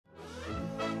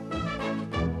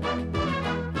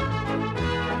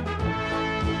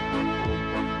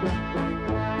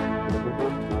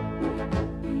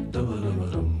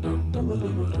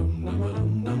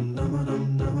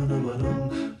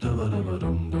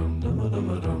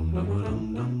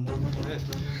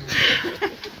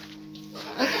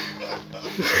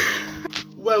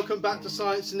welcome back to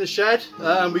Science in the Shed.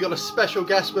 We got a special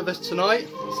guest with us tonight.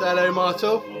 Say hello,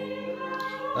 Martle.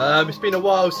 It's been a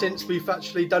while since we've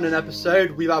actually done an episode.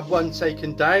 We've had one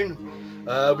taken down.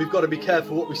 We've got to be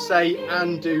careful what we say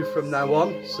and do from now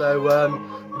on. So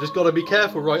we've just got to be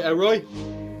careful, right, Roy?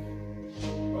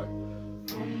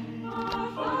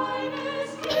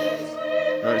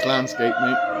 Right, it's landscape,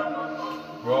 mate.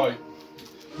 Right.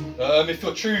 If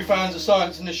you're true fans of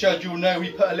Science in the Shed, you'll know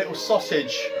we put a little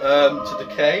sausage to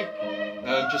decay,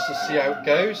 just to see how it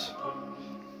goes.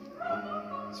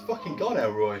 It's fucking gone,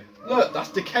 Elroy. Look, that's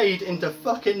decayed into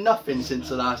fucking nothing since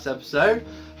the last episode.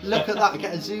 Look at that,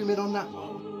 get a zoom in on that.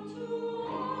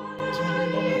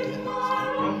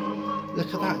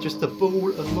 Look at that, just a ball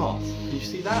of moss. Can you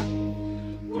see that?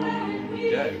 There we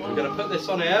go. We're going to put this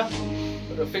on here.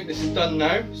 I don't think this is done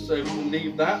now, so we can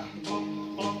leave that.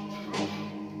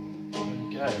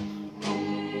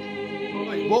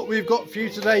 Right, what we've got for you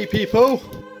today, people,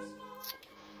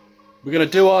 we're going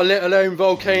to do our little own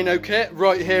volcano kit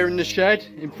right here in the shed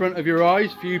in front of your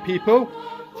eyes for you people.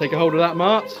 Take a hold of that,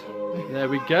 Mart. There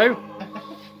we go.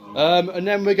 And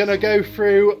then we're going to go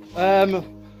through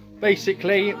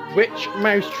basically which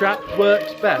mousetrap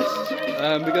works best.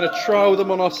 We're going to trial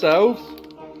them on ourselves.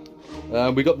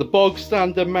 We got the bog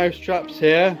standard mousetraps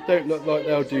here, don't look like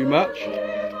they'll do much.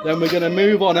 Then we're going to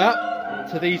move on up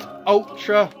to these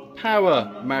ultra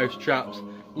power mousetraps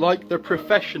like the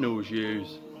professionals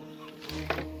use.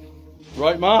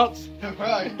 Right, Mart?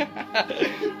 Right.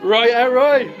 Right,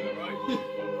 Roy?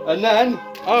 And then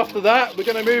after that we're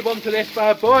going to move on to this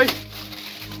bad boy.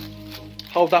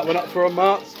 Hold that one up for a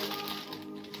Mart.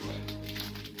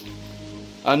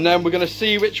 And then we're going to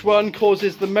see which one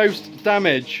causes the most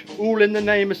damage. All in the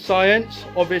name of science,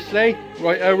 obviously.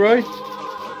 Right, Roy?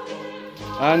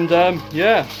 And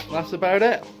yeah, that's about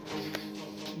it.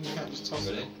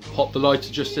 Pop the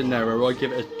lighter just in there, Roy.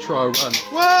 Give it a trial run.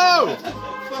 Whoa!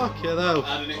 Fuck you though.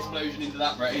 Add an explosion into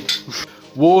that, Ray.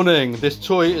 Warning, this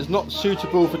toy is not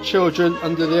suitable for children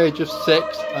under the age of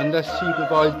 6 unless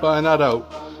supervised by an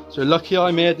adult. So lucky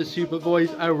I'm here to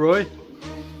supervise Elroy.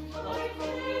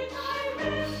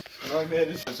 I'm here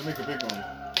to make a big one.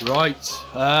 Right,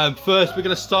 first we're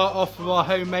going to start off with our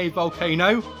homemade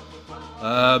volcano.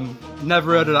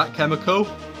 Never heard of that chemical.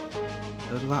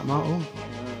 Heard of that, Martle?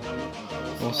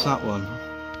 What's that one?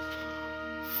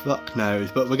 Fuck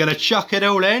knows, but we're going to chuck it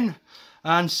all in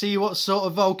and see what sort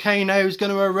of volcano is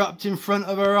going to erupt in front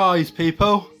of our eyes,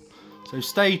 people. So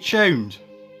stay tuned.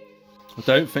 I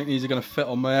don't think these are going to fit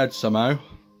on my head somehow.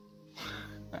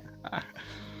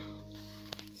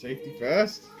 Safety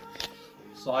first.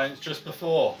 Science just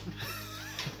before.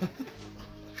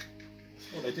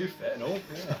 Well, they do fit and all.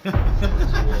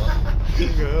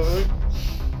 Yeah.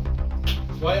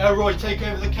 Right, Elroy, take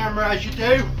over the camera as you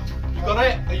do. You got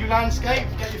it? Are you landscape?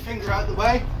 Get your finger out of the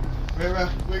way.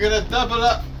 We're gonna double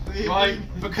up. Right,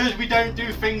 because we don't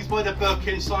do things by the book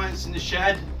in Science in the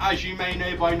Shed, as you may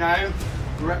know by now,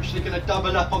 we're actually going to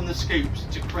double up on the scoops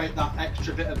to create that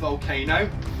extra bit of volcano.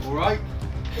 All right.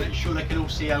 Make sure they can all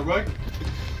see Elroy.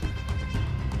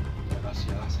 That's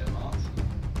it, Mart.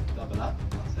 Double up.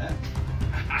 That's it.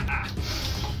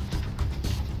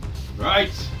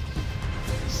 Right.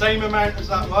 Same amount as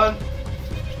that one.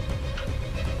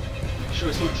 Make sure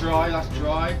it's all dry. That's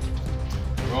dry.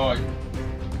 Right.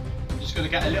 I'm just going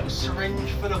to get a little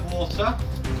syringe full of water.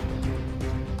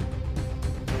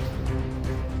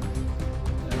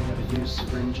 I've never used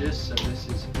syringes, so this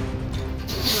is.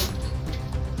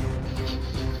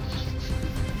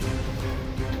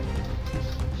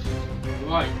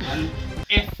 Right, and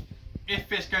if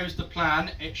this goes to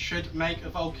plan, it should make a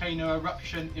volcano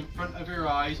eruption in front of your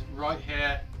eyes right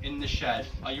here in the shed.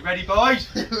 Are you ready, boys?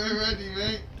 We're ready,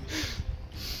 mate.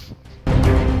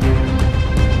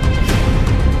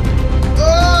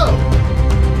 Oh!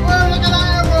 Whoa, look at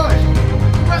that, Elroy!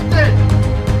 Erupted!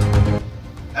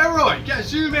 Elroy, get a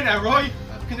zoom in, Elroy.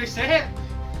 Can they see it?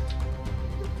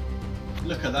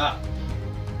 Look at that.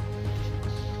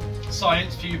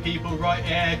 Science for you people right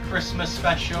here, Christmas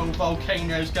special,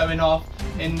 volcanoes going off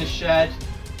in the shed.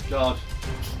 God.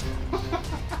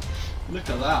 Look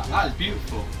at that, that is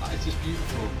beautiful. That is just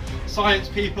beautiful. Science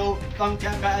people, can't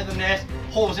get better than this.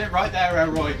 Pause it right there,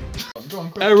 Elroy.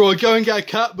 Elroy, go and get a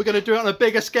cut. We're going to do it on a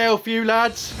bigger scale for you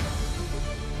lads.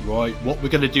 Right, what we're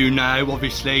going to do now,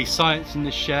 obviously, Science in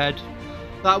the Shed.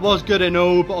 That was good and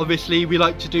all, but obviously we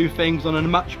like to do things on a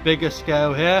much bigger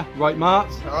scale here. Right,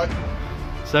 Mart? Alright.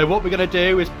 So what we're going to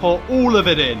do is pour all of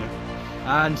it in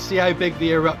and see how big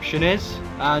the eruption is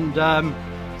and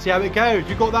see how it goes.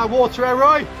 You got that water,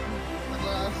 Elroy?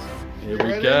 Here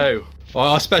we go.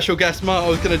 Our special guest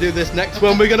Martin is going to do this next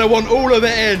one. We're going to want all of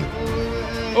it in.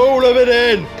 All of it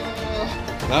in.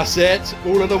 That's it.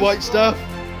 All of the white stuff.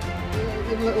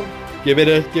 Give it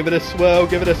a swirl.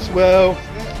 Give it a swirl.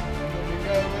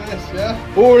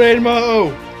 All in,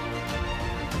 Martle.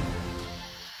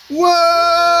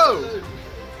 Whoa!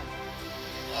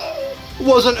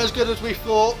 Wasn't as good as we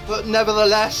thought, but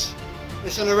nevertheless,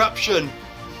 it's an eruption.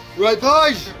 Right,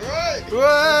 boys? Right.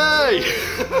 Hooray!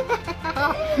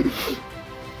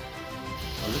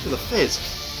 Oh, look at the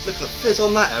fizz. Look at the fizz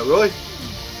on that, Elroy.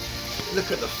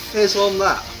 Look at the fizz on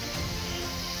that.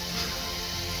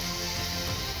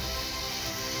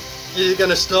 Is it going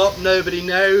to stop? Nobody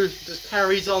knows. Just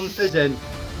carries on fizzing.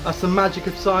 That's the magic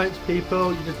of science,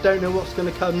 people. You just don't know what's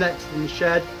going to come next in the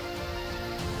shed.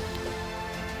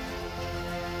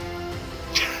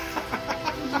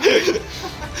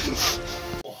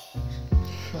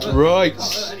 Right.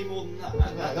 Any more than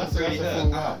that. That's a full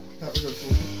lap. That was a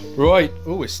full. Right.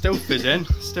 Oh, it's still fizzing.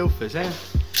 Still fizzing.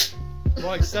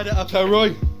 Right, set it up,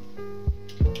 Elroy.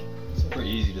 It's pretty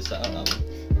easy to set up that one.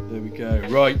 There we go.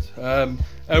 Right.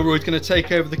 Elroy's going to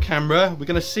take over the camera. We're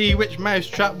going to see which mouse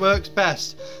trap works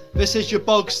best. This is your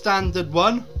bog standard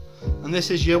one, and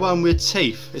this is your one with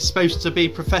teeth. It's supposed to be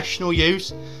professional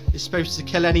use. It's supposed to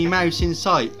kill any mouse in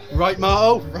sight. Right,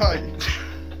 Martle? Right.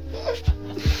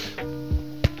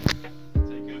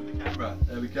 Take over the camera.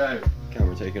 There we go.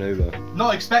 Camera taking over.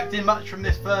 Not expecting much from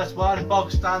this first one. Bog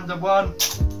standard one.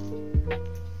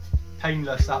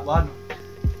 Painless, that one.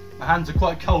 My hands are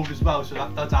quite cold as well, so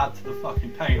that does add to the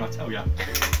fucking pain, I tell ya.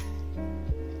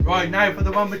 Right, now for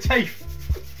the one with teeth.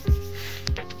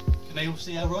 Can they all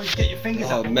see Elroy? Get your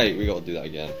fingers Oh, up. mate, we got to do that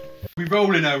again. We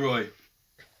rolling, Elroy.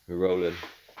 We're rolling.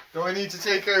 Do I need to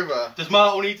take over? Does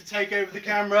Martle need to take over the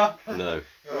camera? No.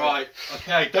 Right,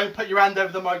 okay, don't put your hand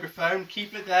over the microphone,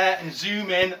 keep it there and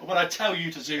zoom in when I tell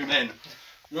you to zoom in.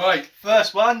 Right,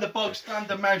 first one, the bog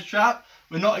standard mouse trap.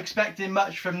 We're not expecting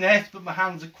much from this, but my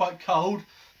hands are quite cold,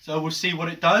 so we'll see what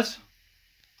it does.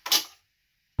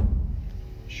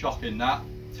 Shocking, that.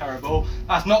 Terrible.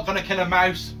 That's not going to kill a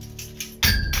mouse.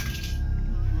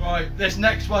 Right, this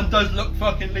next one does look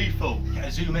fucking lethal. Get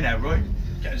a zoom in, Elroy.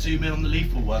 Get a zoom in on the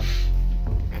lethal one.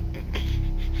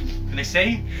 Can they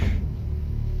see?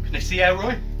 Can they see,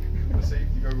 Elroy? The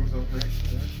safety goggles on, please.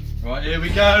 Right, here we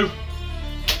go.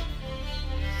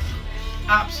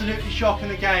 Absolutely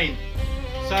shocking again.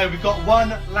 So we've got one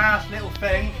last little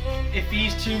thing. If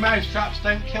these two mouse traps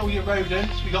don't kill your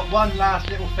rodents, we've got one last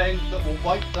little thing that will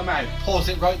wipe them out. Pause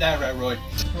it right there, Elroy.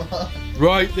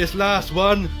 Right, this last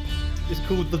one is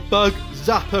called the Bug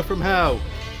Zapper from Hell.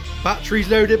 Batteries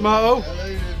loaded, Martle?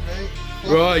 Loaded, mate.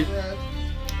 Right.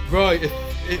 Right,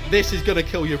 if this is going to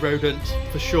kill your rodents,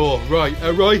 for sure. Right,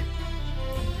 Elroy?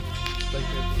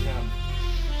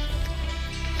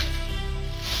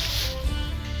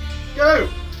 Go!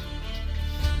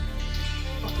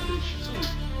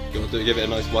 You got to give it a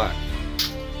nice whack.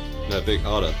 No, a bit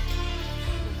harder.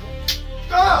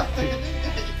 Ah!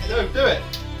 No, do it!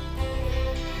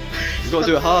 You've got to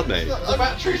do it hard, mate. The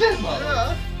battery's in, man.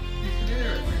 Yeah. You can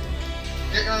hear it, mate.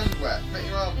 Get your hands wet. Make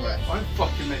your arm wet. I'm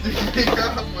fucking making Make your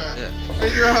arm wet. Yeah.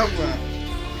 Make your arm wet.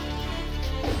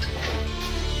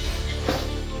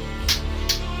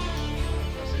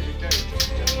 That's it, you go.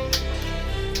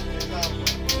 Get your arm wet.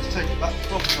 Just take it back to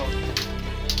the on.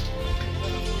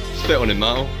 Spit on him,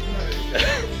 Martle.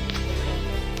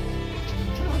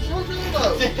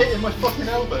 Dip it in my fucking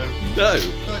elbow. No.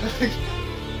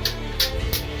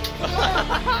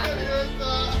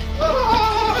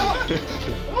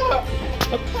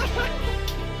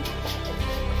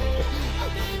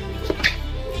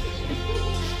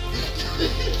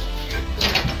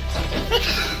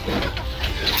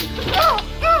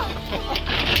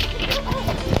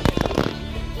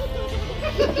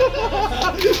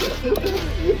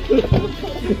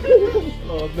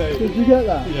 Oh mate. Did you get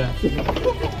that? Yeah.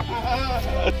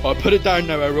 Alright, put it down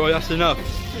now, Elroy, that's enough.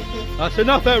 That's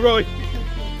enough, Elroy.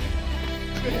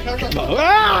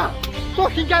 Ah!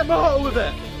 Fucking get Martle with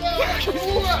it!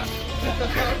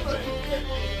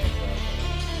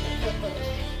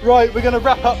 Right, we're going to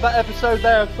wrap up that episode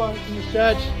there of Science in the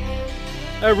Shed.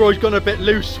 Elroy's gone a bit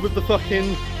loose with the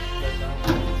fucking...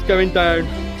 It's going down.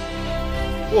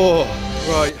 Oh,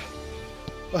 right.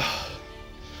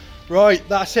 Right,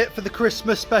 that's it for the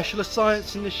Christmas special of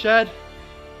Science in the Shed.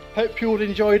 Hope you all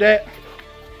enjoyed it.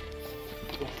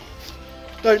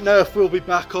 Don't know if we'll be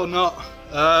back or not.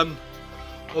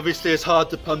 Obviously it's hard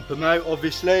to pump them out,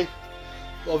 obviously.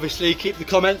 But obviously keep the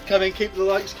comments coming, keep the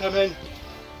likes coming.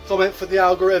 Comment for the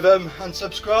algorithm and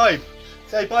subscribe.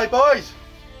 Say bye boys.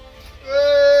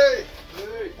 Hey!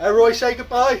 Elroy, say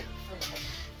goodbye.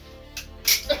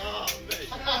 Oh, mate.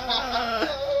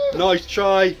 Nice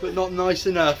try, but not nice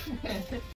enough.